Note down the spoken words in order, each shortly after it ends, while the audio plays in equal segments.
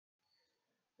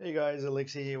Hey guys,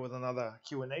 Alexei here with another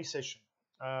Q&A session.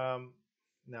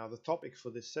 Now the topic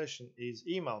for this session is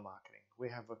email marketing. We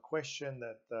have a question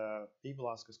that people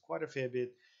ask us quite a fair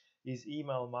bit. Is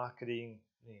email marketing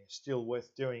still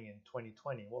worth doing in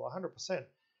 2020? Well, 100%.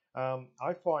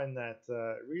 I find that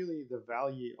really the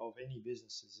value of any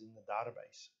business is in the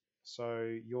database.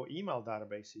 So your email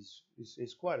database is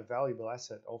quite a valuable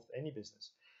asset of any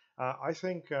business. I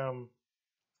think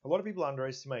a lot of people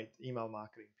underestimate email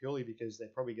marketing purely because they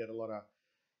probably get a lot of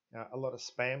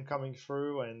spam coming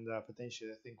through, and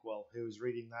potentially they think, well, who's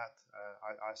reading that?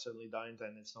 I certainly don't,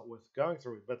 and it's not worth going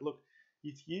through it. But look,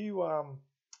 if you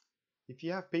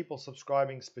have people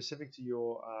subscribing specific to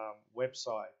your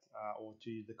website or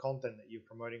to the content that you're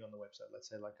promoting on the website, let's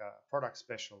say like a product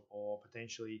special, or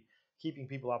potentially keeping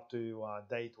people up to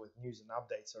date with news and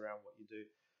updates around what you do,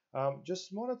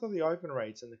 just monitor the open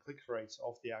rates and the click rates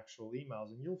of the actual emails,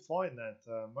 and you'll find that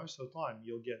most of the time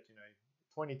you'll get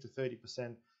 20 to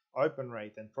 30% open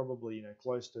rate, and probably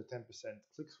close to 10%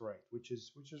 click rate, which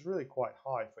is really quite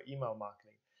high for email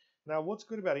marketing. Now, what's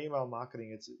good about email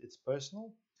marketing? It's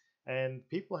personal, and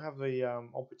people have the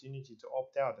opportunity to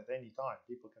opt out at any time.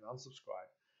 People can unsubscribe.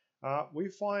 We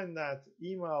find that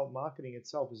email marketing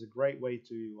itself is a great way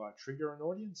to trigger an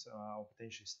audience or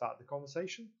potentially start the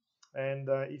conversation. And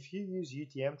if you use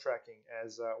UTM tracking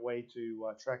as a way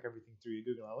to track everything through your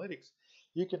Google Analytics,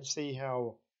 you can see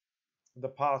how the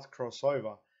paths cross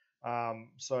over.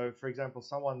 So, for example,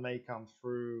 someone may come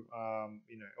through,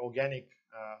 organic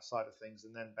side of things,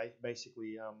 and then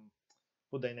basically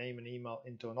put their name and email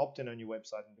into an opt-in on your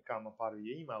website and become a part of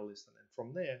your email list. And then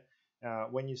from there,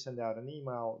 when you send out an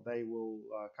email, they will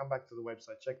come back to the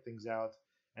website, check things out,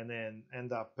 and then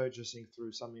end up purchasing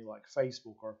through something like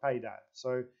Facebook or a paid ad.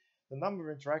 So the number of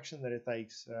interaction that it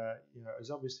takes,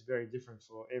 is obviously very different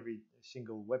for every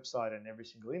single website and every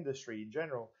single industry in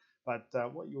general. But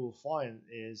what you will find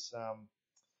is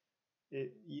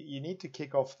you need to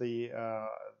kick off the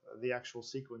actual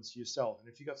sequence yourself. And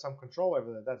if you got some control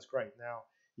over that, that's great. Now,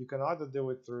 you can either do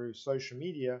it through social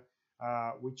media,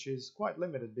 which is quite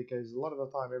limited, because a lot of the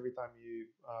time, every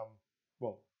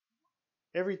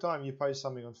time you post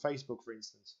something on Facebook, for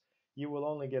instance, you will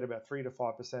only get about 3 to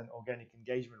 5% organic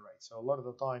engagement rate. So a lot of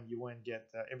the time you won't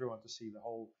get everyone to see the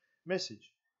whole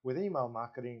message. With email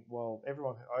marketing, well,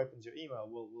 everyone who opens your email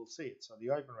will see it. So the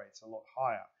open rate's a lot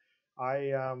higher.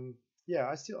 I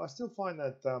still find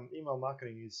that email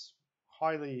marketing is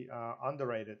highly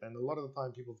underrated, and a lot of the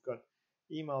time people have got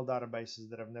email databases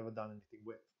that have never done anything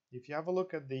with. If you have a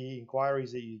look at the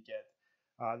inquiries that you get,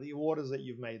 the orders that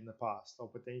you've made in the past, or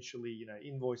potentially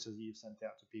invoices you've sent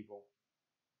out to people,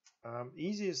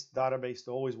 easiest database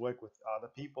to always work with are the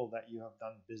people that you have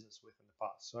done business with in the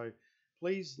past. So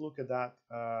please look at that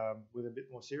with a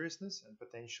bit more seriousness, and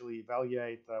potentially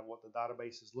evaluate what the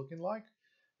database is looking like,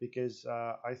 because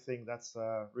I think that's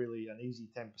really an easy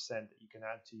 10% that you can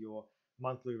add to your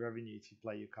monthly revenue if you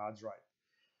play your cards right.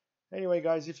 Anyway,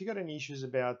 guys, if you got any issues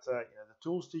about the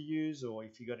tools to use, or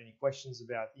if you got any questions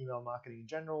about email marketing in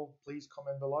general, please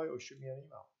comment below or shoot me an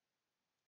email.